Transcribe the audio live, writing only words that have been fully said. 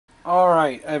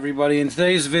Alright everybody, in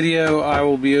today's video I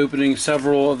will be opening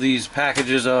several of these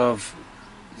packages of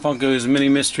Funko's Mini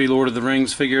Mystery Lord of the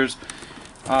Rings figures.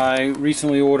 I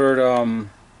recently ordered a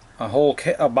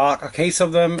case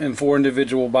of them in 4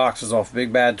 individual boxes off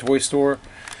Big Bad Toy Store.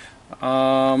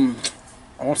 I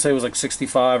want to say it was like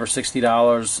 $65 or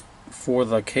 $60 for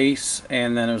the case,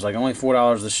 and then it was like only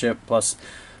 $4 to ship, plus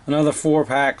another 4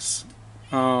 packs.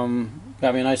 Got me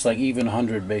a nice like even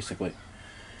 100 basically.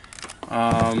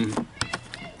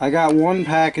 I got one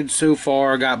package so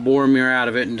far, got Boromir out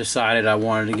of it and decided I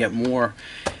wanted to get more.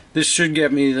 This should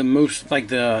get me the most, like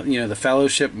the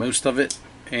Fellowship, most of it.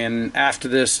 And after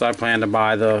this I plan to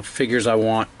buy the figures I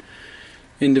want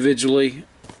individually.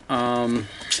 And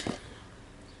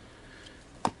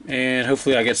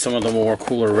hopefully I get some of the more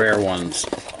cooler rare ones.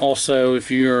 Also, if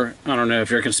you're, I don't know, if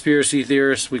you're a conspiracy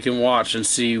theorist, we can watch and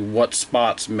see what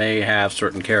spots may have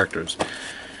certain characters.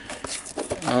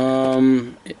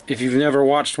 If you've never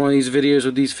watched one of these videos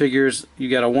with these figures, you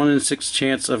got a 1 in 6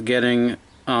 chance of getting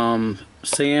Sam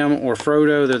or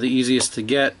Frodo. They're the easiest to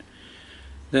get.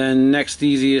 Then next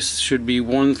easiest should be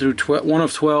 1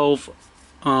 of 12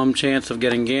 chance of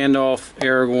getting Gandalf,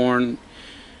 Aragorn,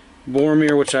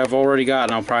 Boromir, which I've already got,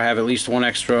 and I'll probably have at least one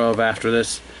extra of after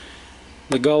this.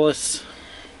 Legolas,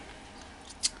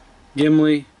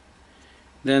 Gimli.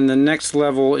 Then the next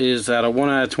level is at a 1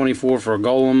 out of 24 for a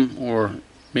Golem, or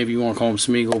maybe you want to call him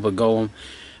Smeagol, but Golem,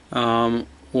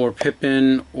 or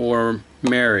Pippin, or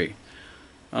Merry.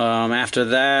 After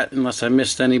that, unless I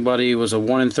missed anybody, was a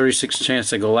 1 in 36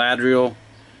 chance at Galadriel,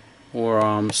 or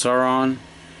Sauron,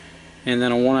 and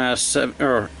then a 1 out of 7,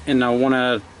 or in a 1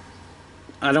 out of,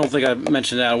 I don't think I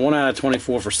mentioned that, a 1 out of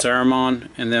 24 for Saruman,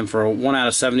 and then for a 1 out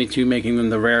of 72, making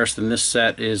them the rarest in this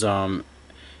set, is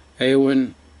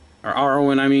Eowyn, or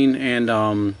Arwen, I mean, and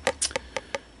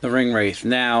the Ringwraith.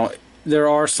 Now, there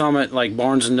are some at like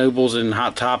Barnes and Nobles and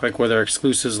Hot Topic where they're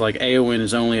exclusives, like Eowyn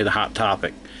is only at Hot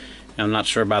Topic. And I'm not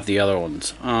sure about the other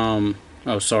ones.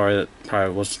 Oh, sorry, that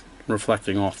probably was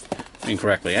reflecting off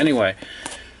incorrectly. Anyway,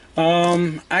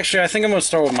 actually, I think I'm going to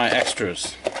start with my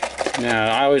extras.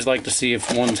 Now, I always like to see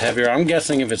if one's heavier. I'm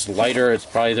guessing if it's lighter, it's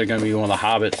probably either going to be one of the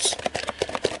Hobbits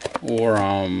or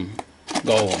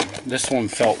Golem. This one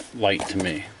felt light to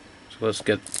me. So let's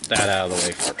get that out of the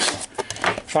way first.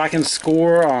 If I can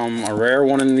score a rare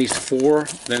one in these 4,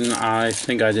 then I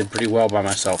think I did pretty well by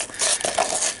myself.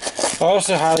 I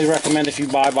also highly recommend, if you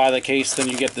buy by the case, then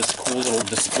you get this cool little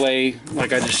display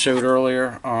like I just showed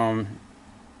earlier.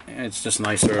 It's just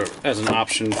nicer as an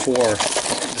option for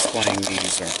displaying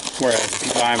these. Whereas if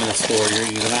you buy them in the store, you're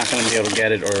either not going to be able to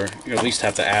get it, or you at least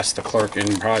have to ask the clerk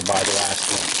and probably buy the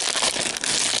last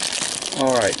one.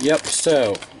 Alright, yep,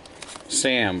 so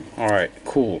Sam. Alright,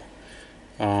 cool.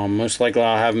 Most likely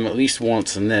I'll have him at least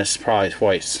once in this, probably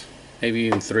twice. Maybe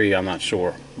even 3, I'm not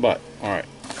sure. But, alright.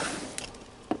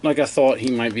 Like I thought,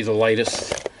 he might be the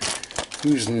lightest.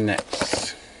 Who's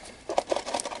next?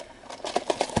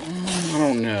 I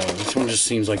don't know. This one just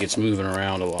seems like it's moving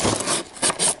around a lot.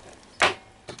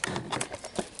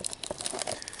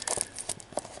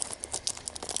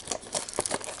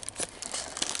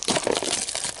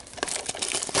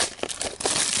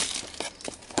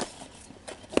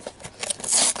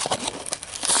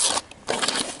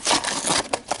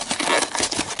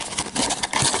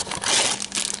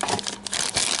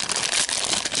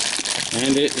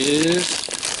 And it is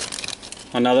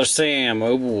another Sam,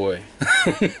 oh boy.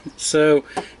 So,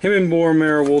 him and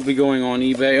Boromir will be going on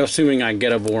eBay, assuming I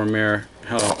get a Boromir.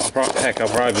 Heck, I'll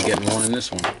probably be getting one in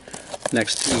this one.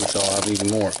 Next 2, so I'll have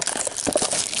even more.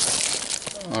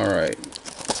 Alright.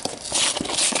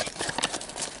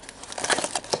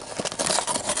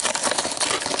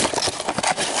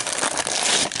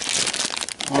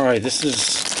 Alright, this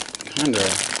is kind of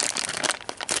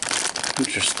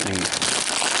interesting.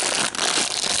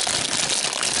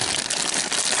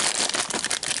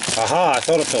 Aha, I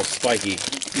thought it felt spiky.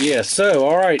 Yeah, so,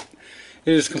 alright.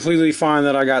 It is completely fine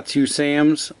that I got 2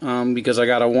 Sams, because I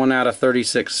got a 1 out of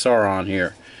 36 Sauron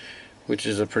here, which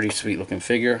is a pretty sweet looking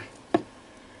figure.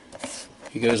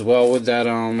 He goes well with that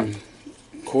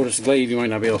Cordus Glaive. You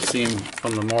might not be able to see him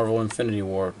from the Marvel Infinity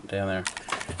War down there.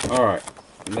 Alright,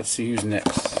 let's see who's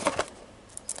next.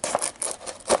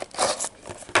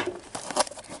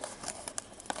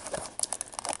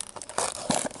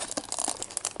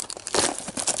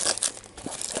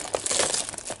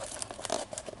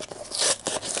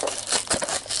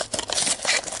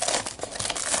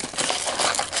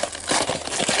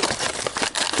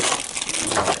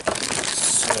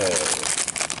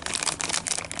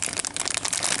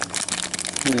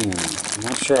 I'm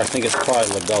not sure. I think it's probably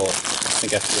Legolas. I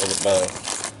think I feel the bow.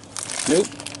 Nope.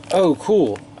 Oh,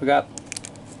 cool. I got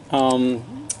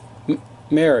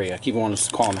Mary. I keep wanting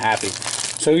to call him Happy.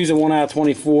 So he's a 1 out of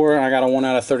 24. I got a 1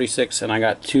 out of 36, and I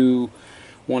got 2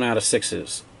 1 out of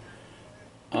 6s.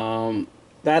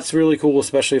 That's really cool,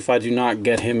 especially if I do not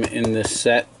get him in this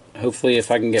set. Hopefully,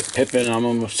 if I can get Pippin,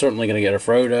 I'm certainly going to get a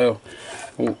Frodo.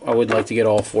 I would like to get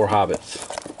all 4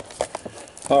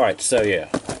 Hobbits. Alright, so yeah.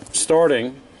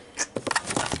 Starting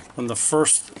on the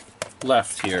first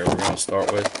left here, we're going to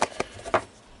start with.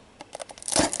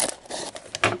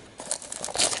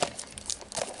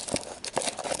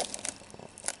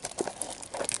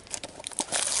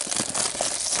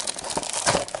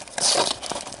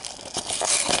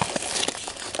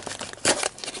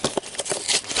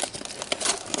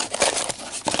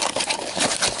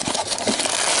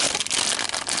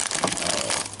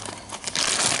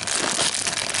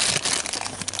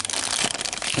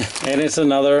 And it's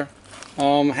another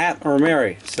hat or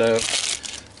Mary, so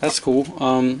that's cool.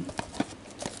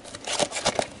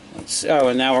 Let's see. Oh,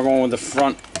 and now we're going with the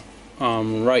front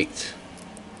right.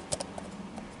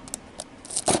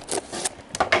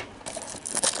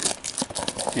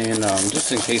 And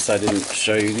just in case I didn't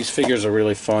show you, these figures are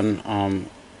really fun.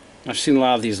 I've seen a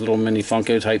lot of these little mini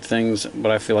Funko type things,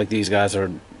 but I feel like these guys are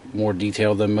more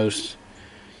detailed than most.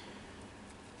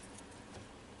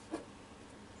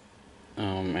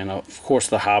 And of course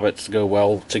the Hobbits go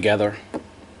well together.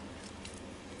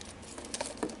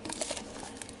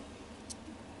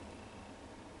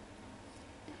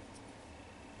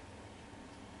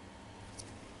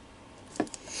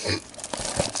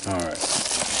 Alright.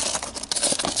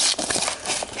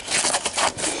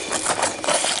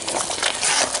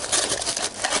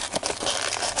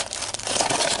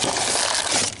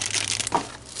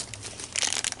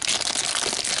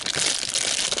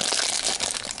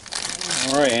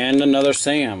 Alright, and another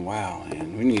Sam. Wow,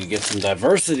 man, we need to get some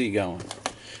diversity going.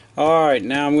 Alright,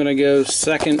 now I'm going to go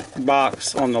second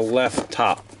box on the left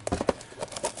top.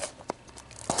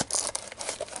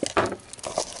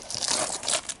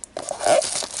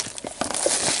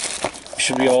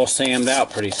 Should be all Sammed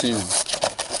out pretty soon.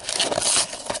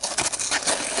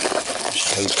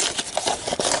 Just hope.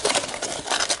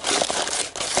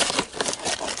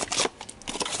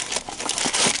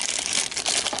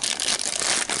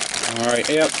 Alright,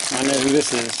 yep, I know who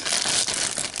this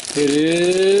is. It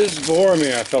is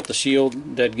Boromir. I felt the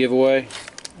shield dead giveaway.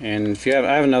 And if you have,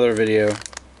 I have another video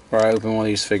where I open one of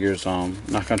these figures. I'm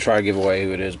not going to try to give away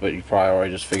who it is, but you probably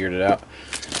already just figured it out.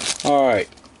 Alright,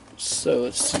 so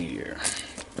let's see here.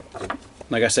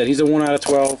 Like I said, he's a 1 out of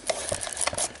 12.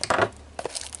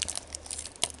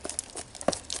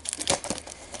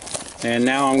 And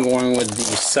now I'm going with the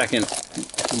second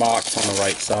box on the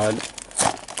right side.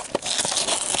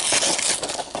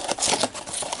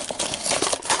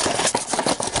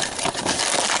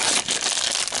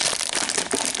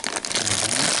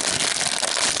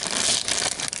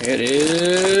 It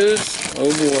is,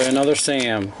 oh boy, another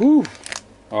Sam. Whew.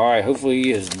 Alright, hopefully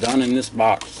he is done in this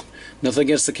box. Nothing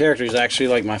against the character, he's actually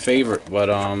like my favorite, but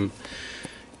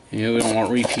you know, we don't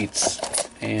want repeats.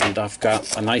 And I've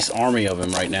got a nice army of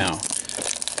him right now.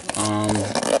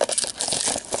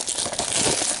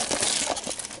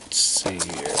 Let's see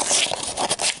here.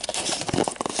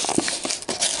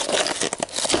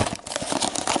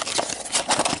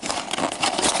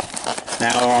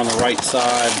 Now on the right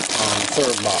side,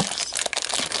 third box.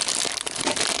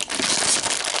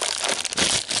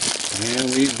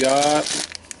 And we've got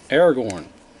Aragorn.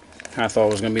 I thought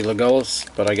it was going to be Legolas,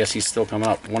 but I guess he's still coming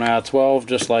up. 1 out of 12,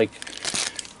 just like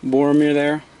Boromir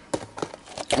there.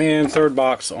 And third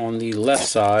box on the left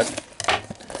side.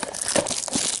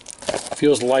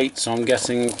 Feels light, so I'm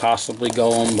guessing possibly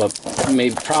Gollum, but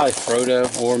maybe probably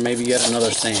Frodo, or maybe yet another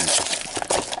Sam.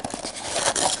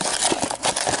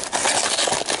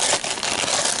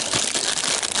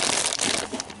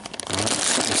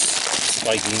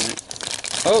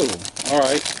 Oh,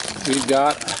 alright. We've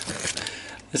got,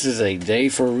 this is a day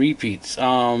for repeats.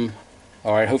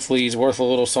 Alright, hopefully he's worth a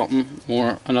little something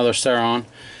more. Another Sauron.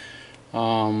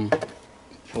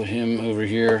 Put him over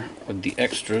here with the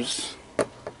extras.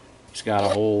 He's got a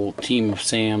whole team of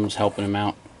Sams helping him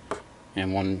out,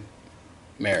 and one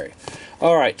Mary.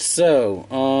 Alright, so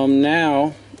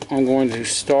now I'm going to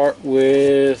start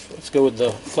with, let's go with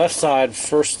the left side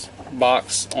first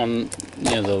box on,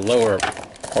 you know, the lower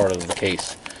part of the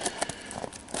case.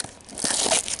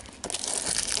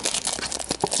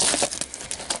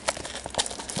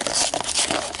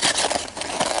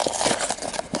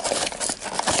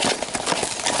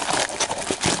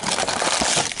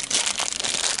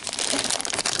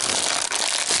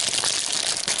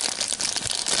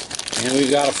 And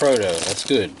we've got a Frodo. That's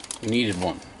good. We needed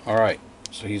one. Alright.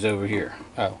 So he's over here.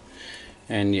 Oh,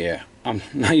 and yeah, I'm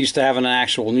not used to having an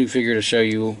actual new figure to show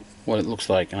you what it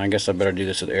looks like, and I guess I better do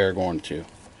this with Aragorn too.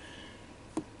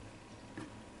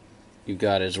 You've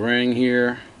got his ring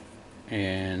here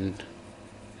and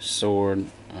sword.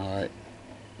 Alright.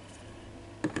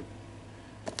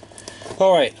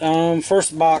 Alright,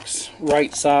 first box,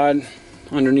 right side,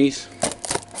 underneath.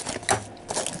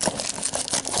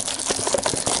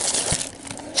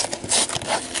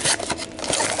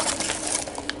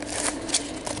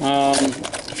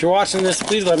 If you're watching this,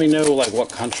 please let me know like what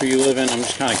country you live in. I'm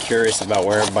just kind of curious about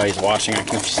where everybody's watching. I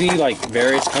can see like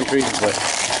various countries, but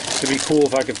it'd be cool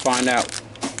if I could find out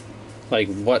like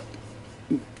what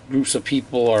groups of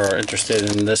people are interested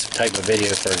in this type of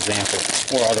video, for example,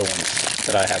 or other ones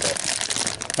that I have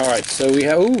up. Alright, so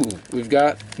we've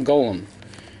got Golem,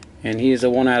 and he is a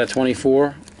 1 out of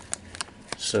 24,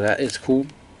 so that is cool.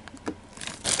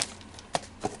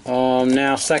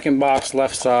 Now second box,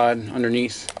 left side,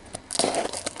 underneath.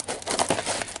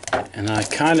 And I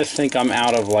kind of think I'm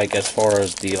out of like as far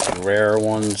as the like, rarer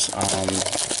ones.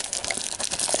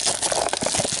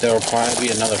 There will probably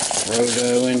be another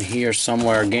Frodo in here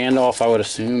somewhere. Gandalf, I would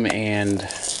assume, and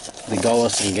the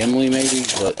Legolas and Gimli maybe,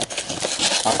 but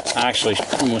I'm actually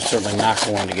almost certainly not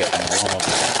going to get one of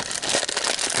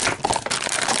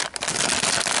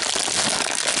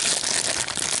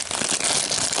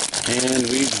them. And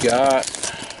we've got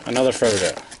another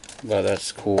Frodo, but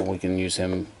that's cool. We can use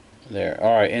him there.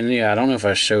 Alright, and yeah, I don't know if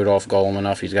I showed off Golem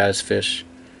enough. He's got his fish.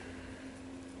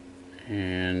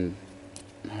 And,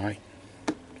 alright.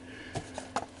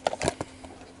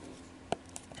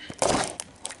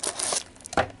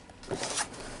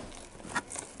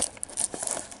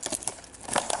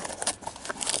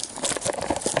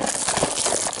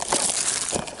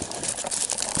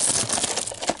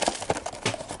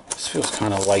 This feels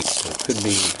kind of light, so it could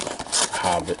be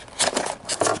Hobbit.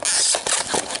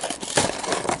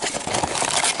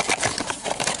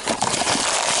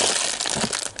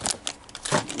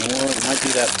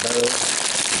 That bow.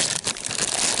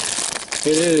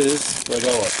 It is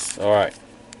Legolas. Alright.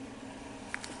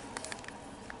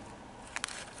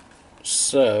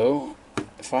 So,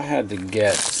 if I had to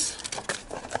guess,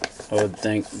 I would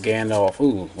think Gandalf.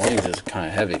 Ooh, one of these is kind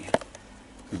of heavy.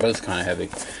 They're both kind of heavy.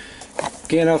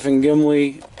 Gandalf and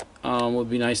Gimli would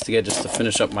be nice to get just to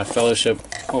finish up my fellowship.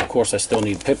 Well, of course, I still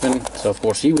need Pippin, so of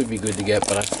course he would be good to get,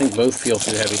 but I think both feel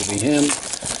too heavy to be him.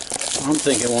 I'm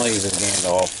thinking one of these is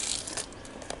Gandalf.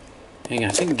 Dang, I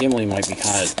think Gimli might be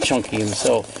kind of chunky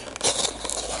himself.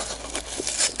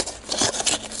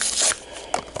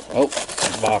 Oh,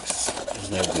 that box is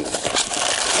no good.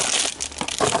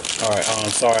 Alright, I'm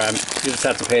sorry, you just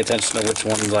have to pay attention to which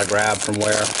ones I grab from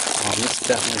where. This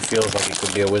definitely feels like it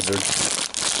could be a wizard.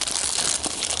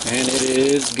 And it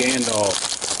is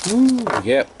Gandalf. Woo,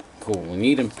 yep, cool, we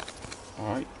need him.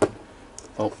 Alright.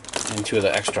 Oh, and 2 of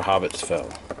the extra hobbits fell.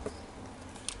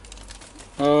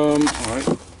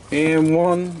 Alright. And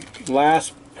one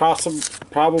last,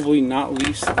 probably not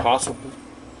least possible.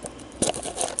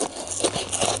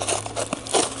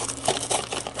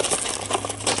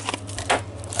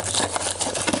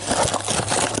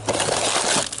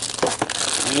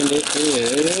 And it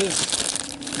is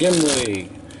Gimli.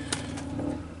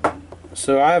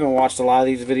 So I haven't watched a lot of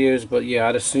these videos, but yeah,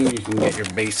 I'd assume you can get your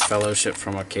base fellowship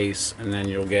from a case, and then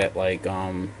you'll get like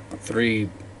 3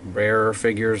 rarer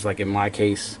figures, like in my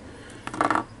case.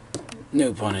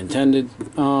 No pun intended.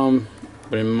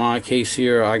 But in my case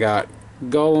here, I got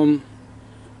Gollum,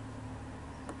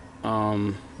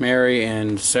 Merry,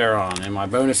 and Sauron. In my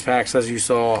bonus packs, as you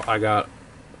saw, I got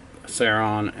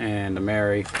Sauron and a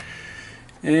Merry.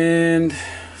 And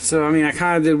so, I mean, I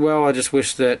kind of did well. I just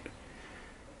wish that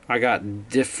I got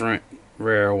different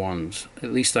rare ones.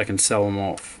 At least I can sell them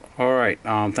off. Alright,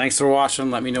 thanks for watching.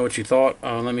 Let me know what you thought.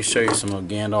 Let me show you some of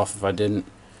Gandalf if I didn't.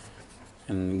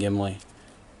 And Gimli.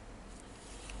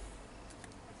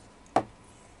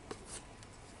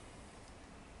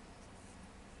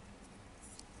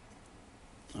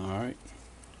 Alright,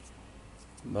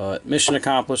 but mission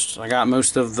accomplished. I got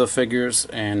most of the figures,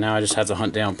 and now I just have to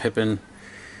hunt down Pippin,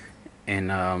 and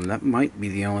that might be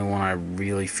the only one I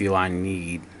really feel I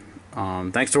need.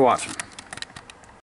 Thanks for watching.